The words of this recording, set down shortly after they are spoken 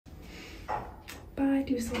Bye,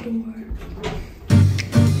 Dusseldorf.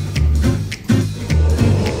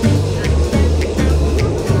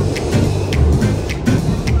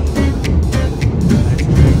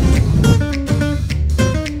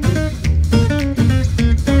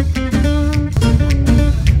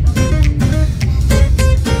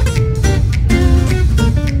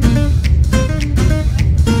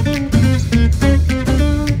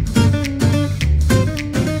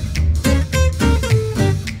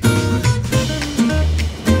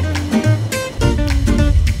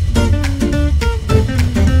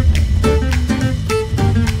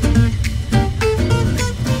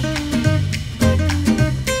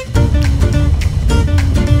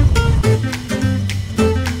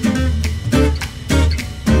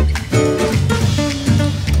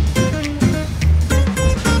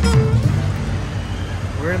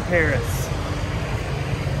 Paris.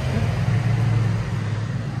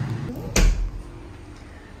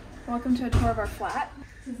 Welcome to a tour of our flat.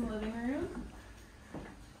 This is the living room.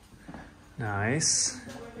 Nice.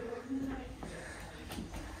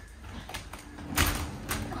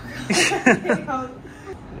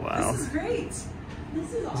 Wow. This is great.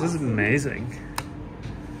 This is awesome. This is amazing.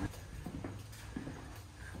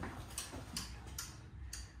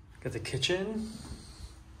 Got the kitchen.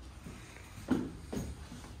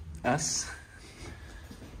 Us.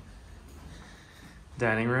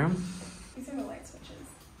 Dining room. These are the light switches.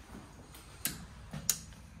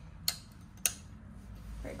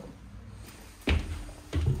 Very cool.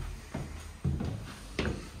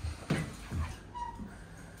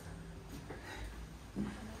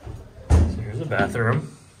 So here's a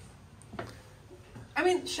bathroom. I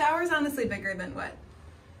mean, shower's honestly bigger than what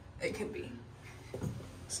it could be.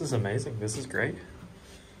 This is amazing. This is great.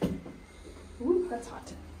 Ooh, that's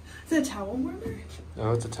hot. Is it a towel warmer?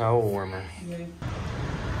 Oh, it's a towel warmer. Yeah.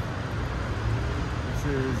 This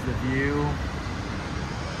is the view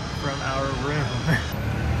from our room.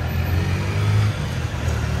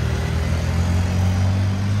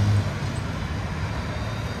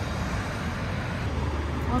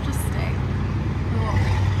 I'll just stay.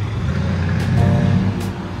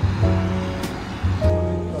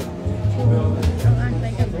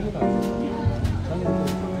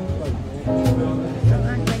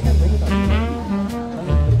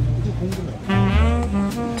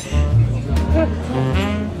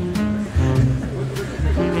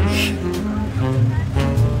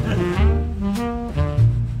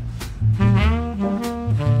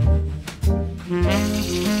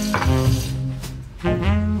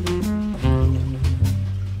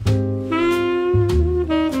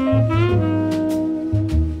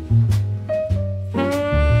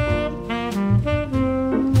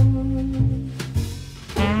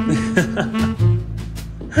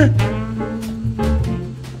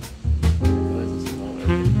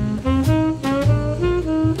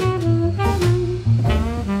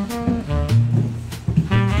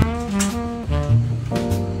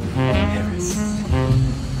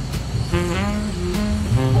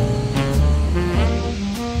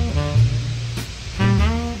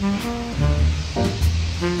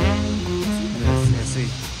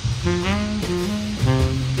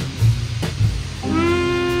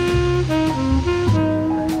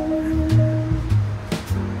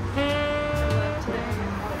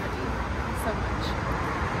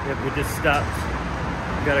 We just stopped,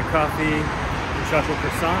 we got a coffee and chocolate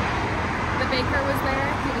croissant. The baker was there,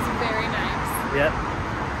 he was very nice. Yep.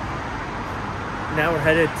 Now we're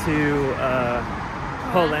headed to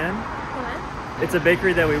Poilane. Poilane? It's a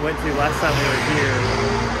bakery that we went to last time we were here,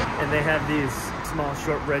 and they have these small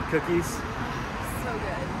shortbread cookies. So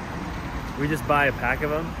good. We just buy a pack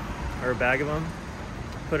of them, or a bag of them,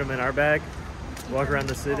 put them in our bag, walk around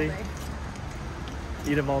the city,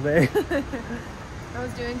 eat them all day. I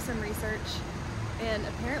was doing some research, and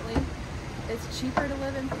apparently it's cheaper to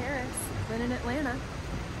live in Paris than in Atlanta.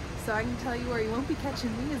 So I can tell you where you won't be catching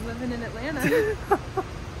me is living in Atlanta.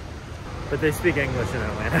 But they speak English in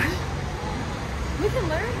Atlanta. We can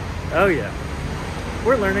learn. Oh yeah.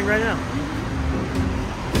 We're learning right now.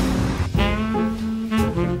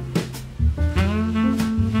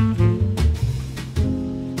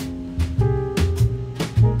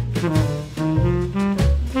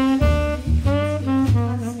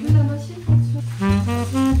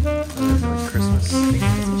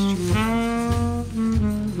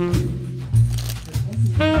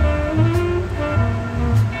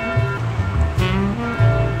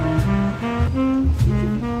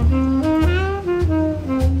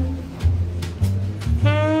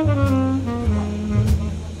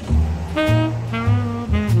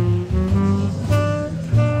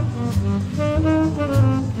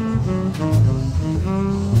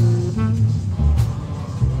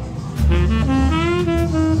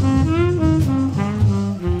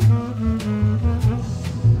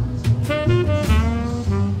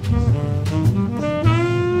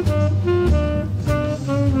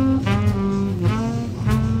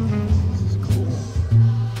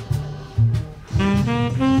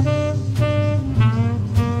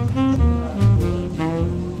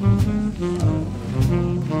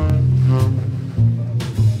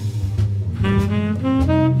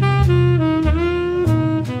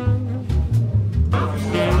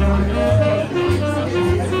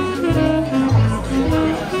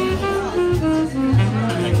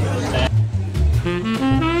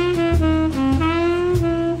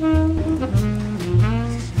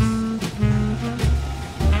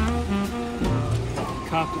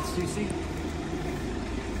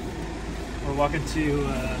 Walking to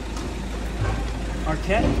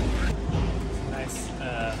Arket. Nice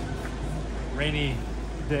rainy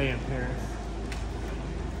day in Paris.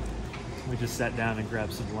 We just sat down and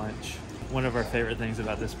grabbed some lunch. One of our favorite things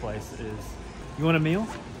about this place is, you want a meal?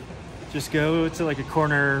 Just go to like a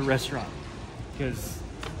corner restaurant, because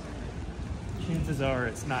chances are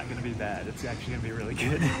it's not going to be bad. It's actually going to be really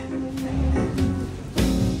good.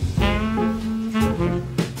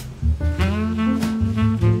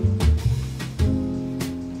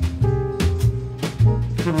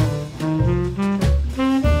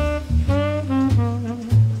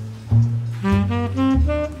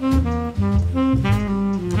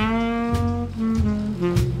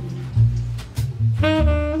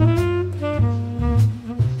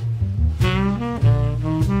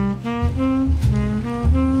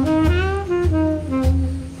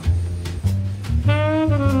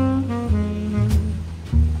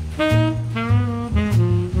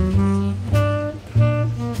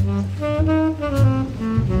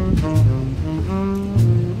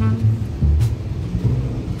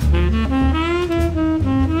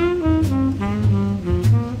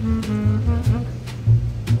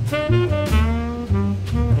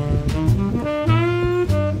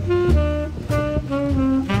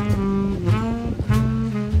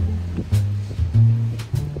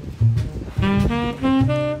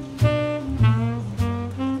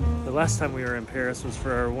 Last time we were in Paris was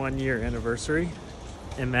for our 1-year anniversary,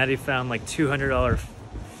 and Maddie found like $200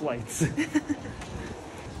 flights.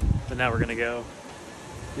 But now we're gonna go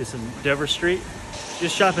do some Dover Street.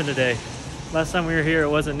 Just shopping today. Last time we were here, it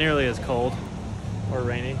wasn't nearly as cold or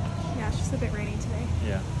rainy. Yeah, it's just a bit rainy today.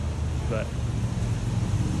 Yeah, but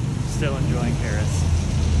still enjoying Paris,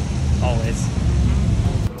 always.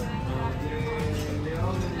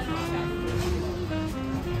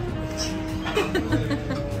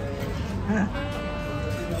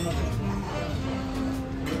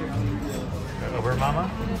 Ober Mama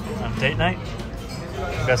on date night.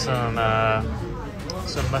 We've got some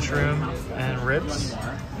mushroom and ribs.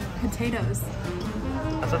 Potatoes.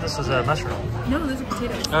 I thought this was a mushroom. No, those are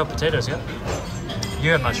potatoes. Oh, potatoes, yeah.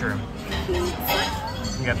 You have mushroom.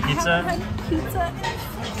 You got pizza. Pizza.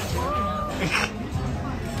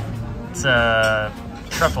 It's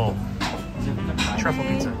truffle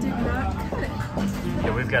pizza. Did not cut it.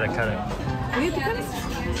 Yeah, we've got to cut it. We have to cut it?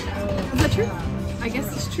 Is that true? I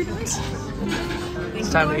guess it's true to us.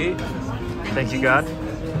 It's time to eat. Thank you, God.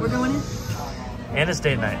 We're going in. And it's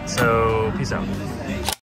date night, so peace out.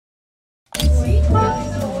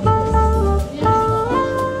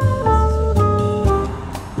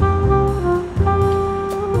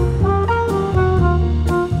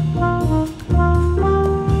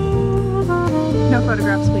 No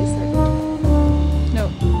photographs, please, sir. No,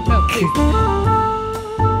 please.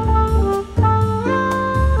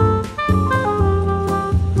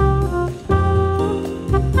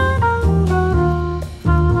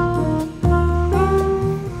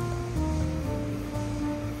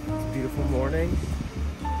 Morning.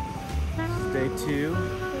 Day 2. A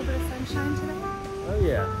little bit of sunshine today. Oh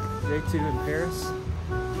yeah, day 2 in Paris.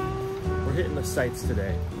 We're hitting the sights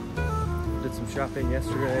today. Did some shopping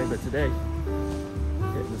yesterday, but today,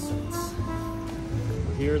 hitting the sights.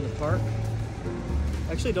 We're here in the park.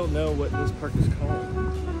 I actually don't know what this park is called.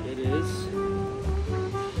 It is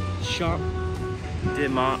Champ de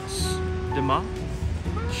Mars.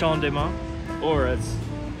 Champ de Mars, or as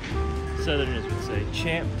Southerners would say,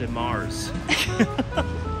 Champ de Mars. But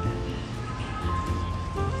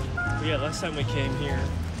yeah, last time we came here,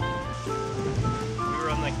 we were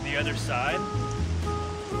on like the other side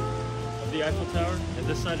of the Eiffel Tower, and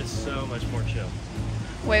this side is so much more chill.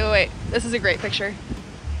 Wait. This is a great picture.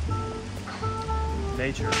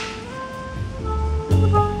 Nature.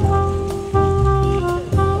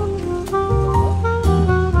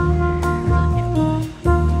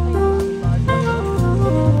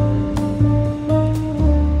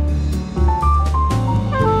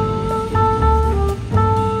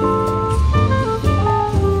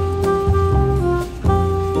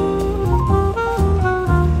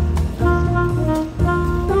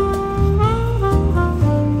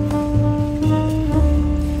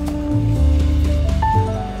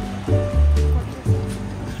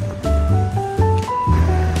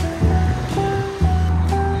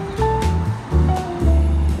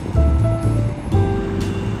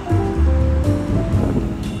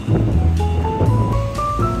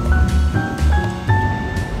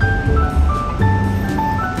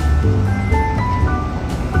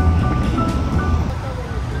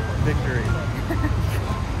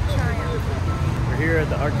 here at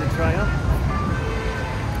the Arc de Triomphe.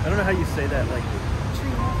 I don't know how you say that, like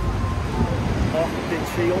Arc de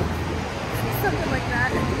Triomphe. Something like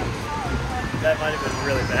that. That might have been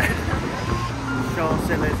really bad.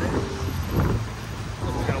 Champs-Élysées. So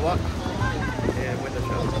we're gonna walk and win the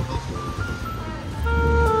show.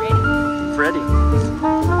 Ready?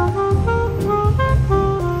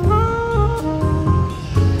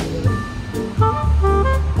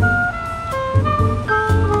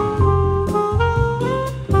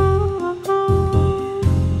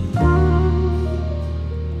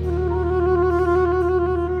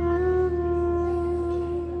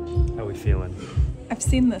 How we feeling? I've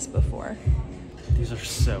seen this before. These are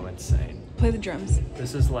so insane. Play the drums.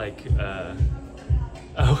 This is like,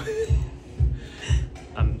 oh,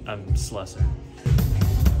 I'm Slusser.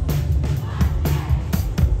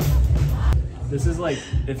 This is like,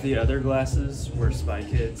 if the other glasses were Spy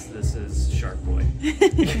Kids, this is Shark Boy. Yeah,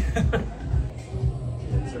 these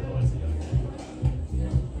are glasses.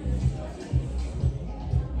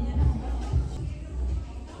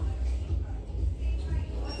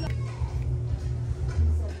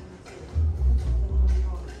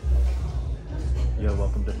 Yo,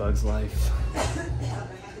 welcome to Bug's life.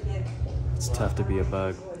 It's tough to be a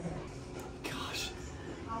bug. Gosh,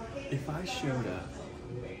 if I showed up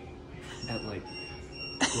at like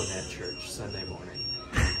Gwinnett Church Sunday morning,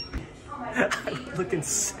 I would look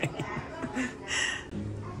insane.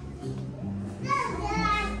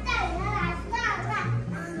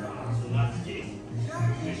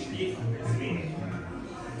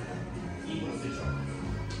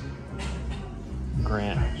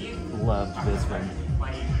 Grant loved Bisbee.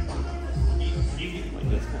 Like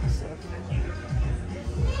this kind of stuff.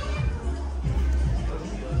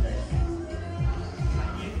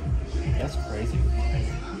 That's crazy.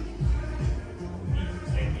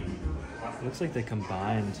 It looks like they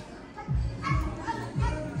combined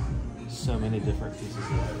so many different pieces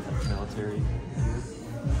of military gear.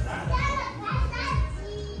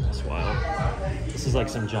 That's wild. This is like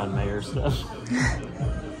some John Mayer stuff.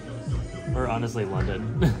 Or honestly,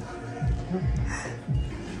 London.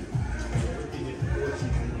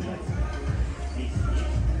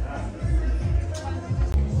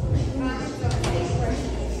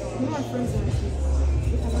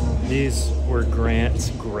 These were Grant's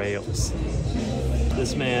grails.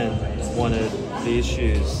 This man wanted these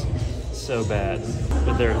shoes so bad,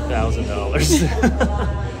 but they're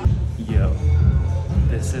 $1,000. Yo,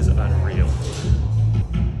 this is unreal.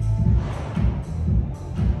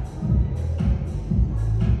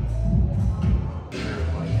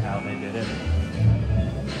 Like how they did it.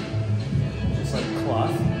 Just like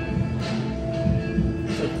cloth.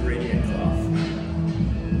 It's like gradient cloth.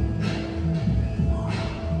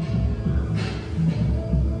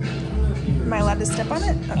 Am I allowed to step on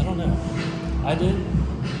it? Okay. I don't know. I did. I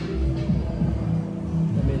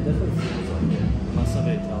mean, it definitely feels like it, unless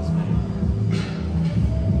somebody tells me.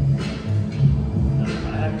 I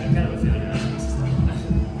have kind of a feeling that's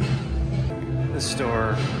consistent. This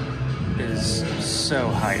store is so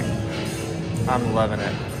hype. I'm loving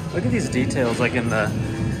it. Look at these details, like in the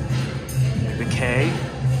K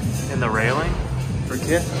in the railing for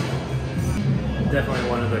Kith. Definitely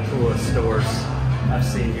one of the coolest stores I've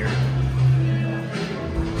seen here.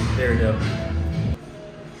 Very dope.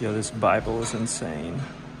 Yo, this Bible is insane.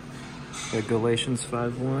 The Galatians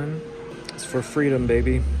 5:1. It's for freedom,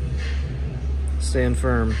 baby. Stand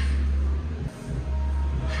firm.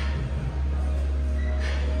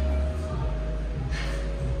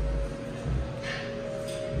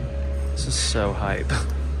 This is so hype.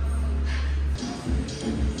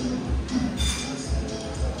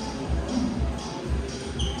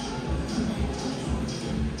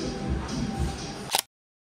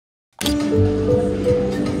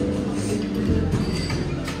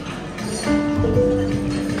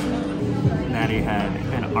 Had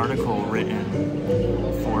an article written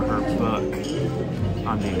for her book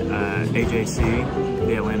on the AJC,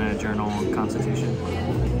 the Atlanta Journal-Constitution,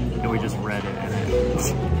 and we just read it, and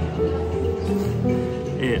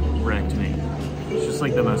it wrecked me. It's just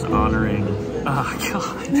like the most honoring. Oh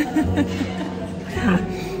God.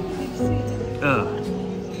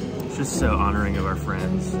 It's just so honoring of our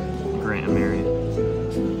friends, Grant and Mary.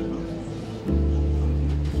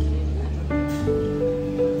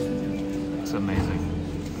 It's amazing.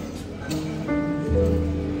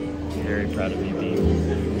 Very proud of you, B.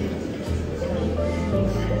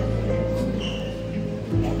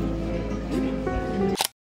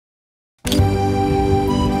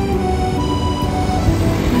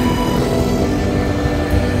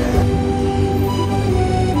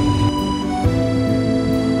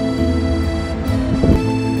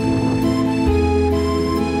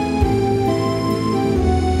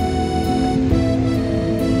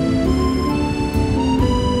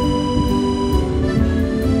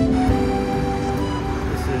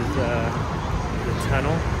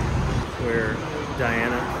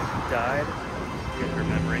 died. Get her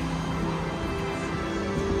memory.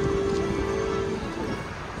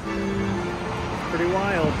 Pretty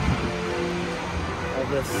wild. All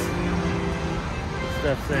this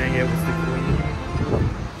stuff saying it was the queen.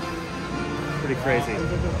 Pretty crazy.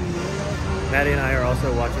 Maddie and I are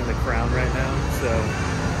also watching The Crown right now, so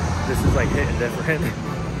this is like hitting different.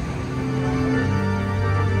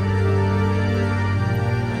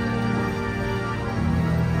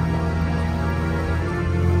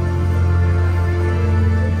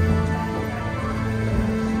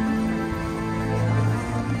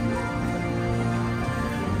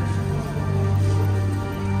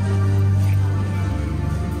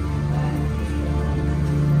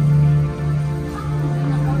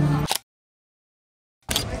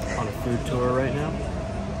 Food tour right now.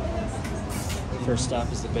 First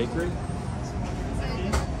stop is the bakery.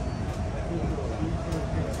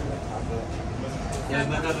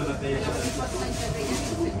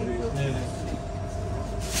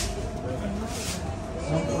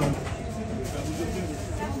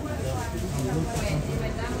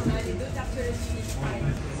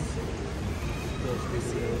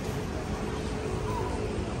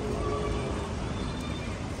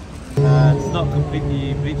 It's not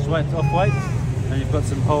completely bleached white, off-white, and you've got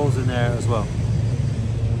some holes in there as well.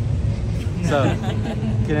 So,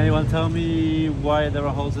 can anyone tell me why there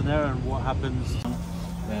are holes in there and what happens?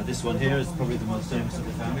 This one here is probably the most famous of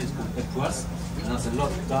the family. It's called Croissant, and that's a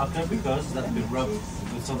lot darker because that's been rubbed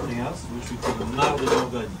with something else, which we call the Marc de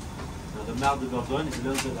Bourgogne. Now, the Marc de Bourgogne is a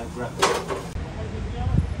little bit like graphite.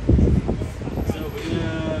 So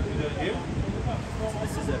we're going here.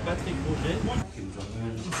 This is a Patrick Bourget.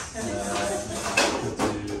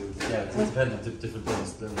 Yeah, it depends on different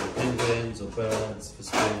things. There were penguins or birds for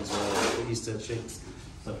springs or Eastern chicks,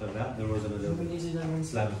 stuff like that. There was a little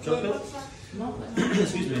slab of chocolate.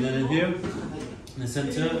 Excuse me, and then in here, in the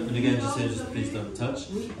center, and again, just here, just please don't touch.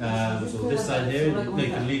 So this side here, you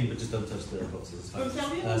can lean, but just don't touch the boxes.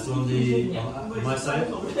 So on my side,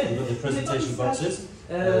 we've got the presentation boxes.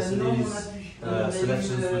 So these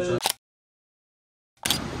selections which are.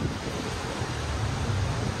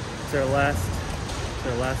 It's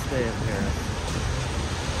our last day in Paris.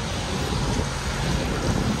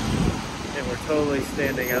 And we're totally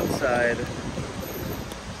standing outside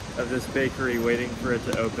of this bakery waiting for it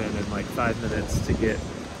to open in like 5 minutes to get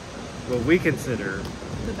what we consider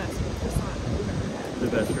The best croissant we've ever had. the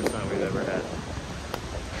best croissant we've ever had.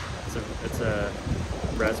 It's a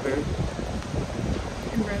raspberry.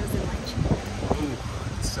 And rose and lychee. Ooh,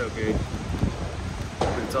 it's so good.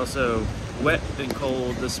 But it's also wet and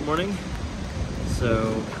cold this morning,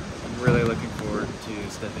 so I'm really looking forward to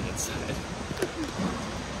stepping inside.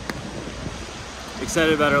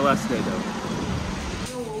 Excited about our last day though.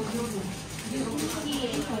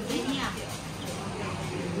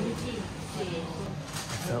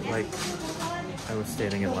 I felt like I was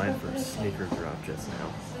standing in line for a sneaker drop just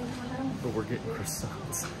now, but we're getting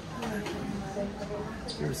croissants.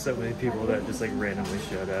 There were so many people that just like randomly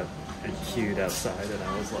showed up and queued outside, and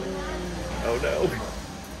I was like, oh no.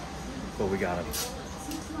 But we got them.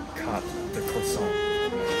 Caught the croissant.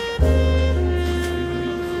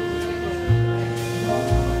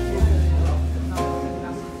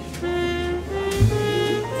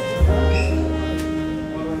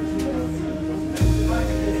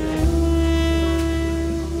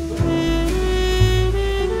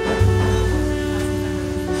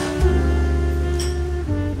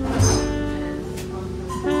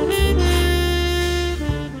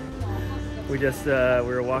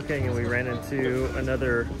 We were walking and we ran into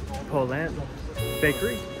another Poilane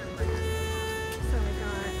Bakery. So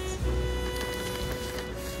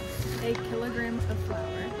I got a kilogram of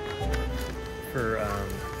flour.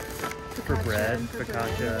 For bread,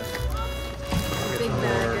 focaccia. Big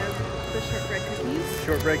bag of the shortbread cookies.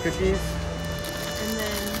 Shortbread cookies.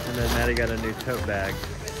 And then Maddie got a new tote bag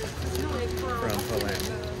from Poilane.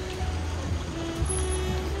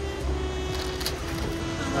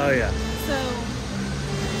 Oh yeah. So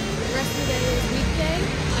the rest of the day is weekday,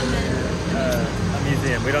 and then a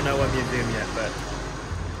museum. We don't know what museum yet, but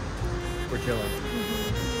we're chilling.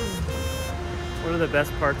 One of the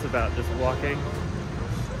best parts about just walking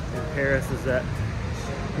in Paris is that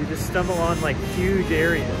you just stumble on like huge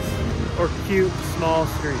areas or cute small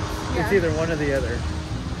streets. Yeah. It's either one or the other.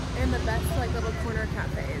 And the best like little corner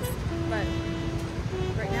cafes. But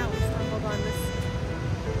right now we stumbled on this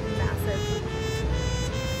massive.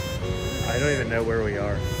 I don't even know where we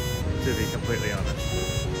are, to be completely honest.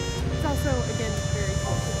 It's also, again, very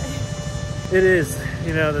cold today. It is.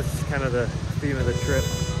 You know, this is kind of the theme of the trip.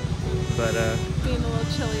 But being a little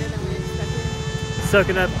chillier than we expected.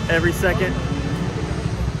 soaking up every second.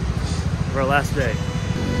 of our last day.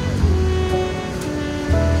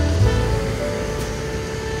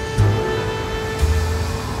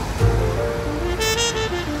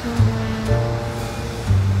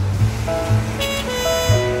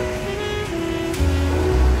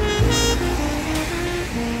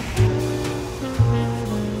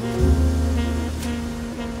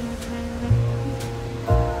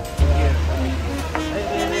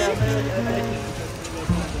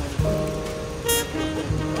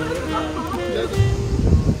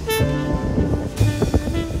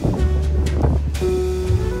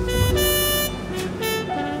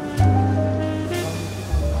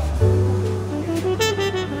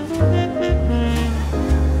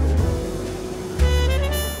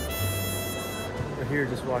 Here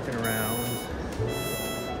just walking around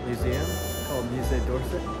museum called Musee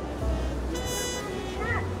D'Orsay.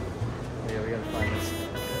 Yeah, we gotta find this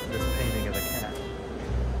painting of a cat.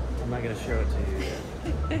 I'm not gonna show it to you yet,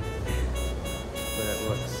 but it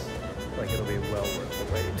looks like it'll be well worth the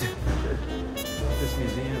wait. This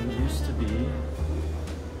museum used to be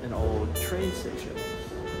an old train station.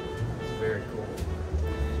 It's very cool.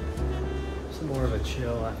 Some more of a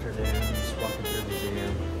chill afternoon, just walking through the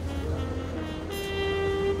museum.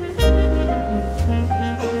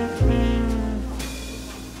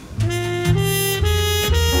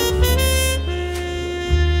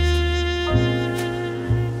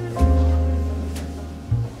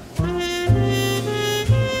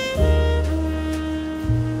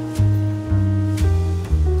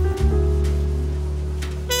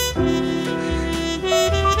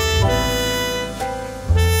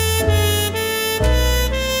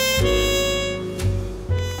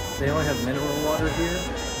 They only have mineral water here.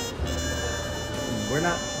 We're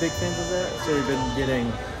not big fans of that, so we've been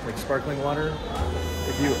getting like sparkling water.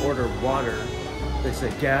 If you order water, they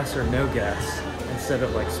say gas or no gas instead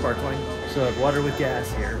of like sparkling. So I have water with gas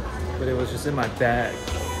here, but it was just in my bag.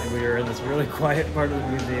 And we were in this really quiet part of the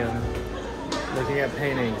museum looking at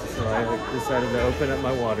paintings. So I decided to open up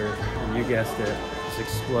my water, and you guessed it, just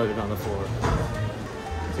exploded on the floor.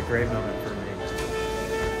 It's a great moment for me.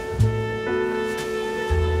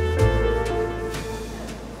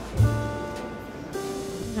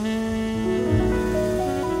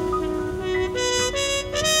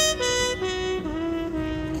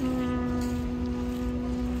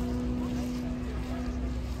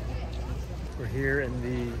 We're here in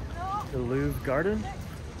the Louvre garden.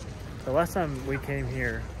 The last time we came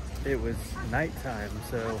here, it was nighttime,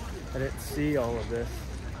 so I didn't see all of this.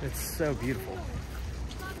 It's so beautiful.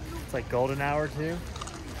 It's like golden hour too.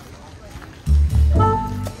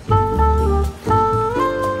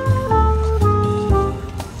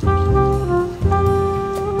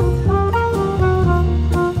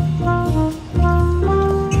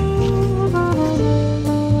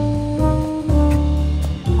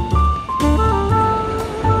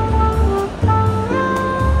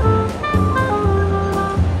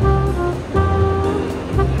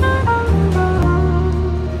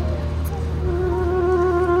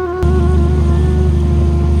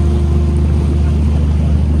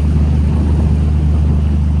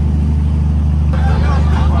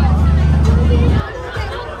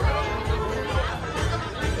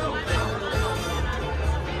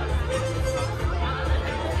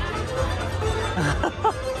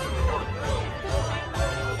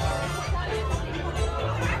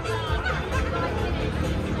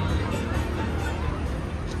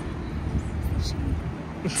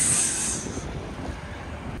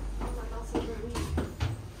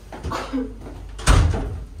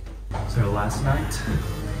 So last night,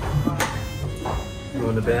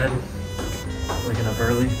 going to bed, waking up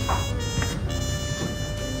early,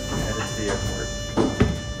 headed to the airport.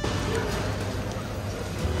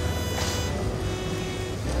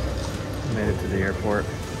 Made it to the airport.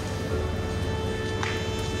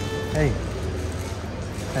 Hey,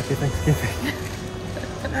 happy Thanksgiving.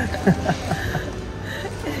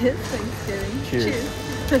 It is Thanksgiving. Cheers.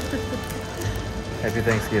 Happy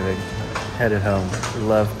Thanksgiving. Headed home.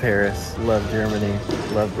 Love Paris, love Germany,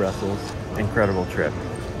 love Brussels. Incredible trip.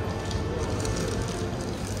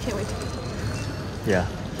 Can't wait to be home. Yeah,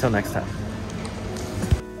 till next time.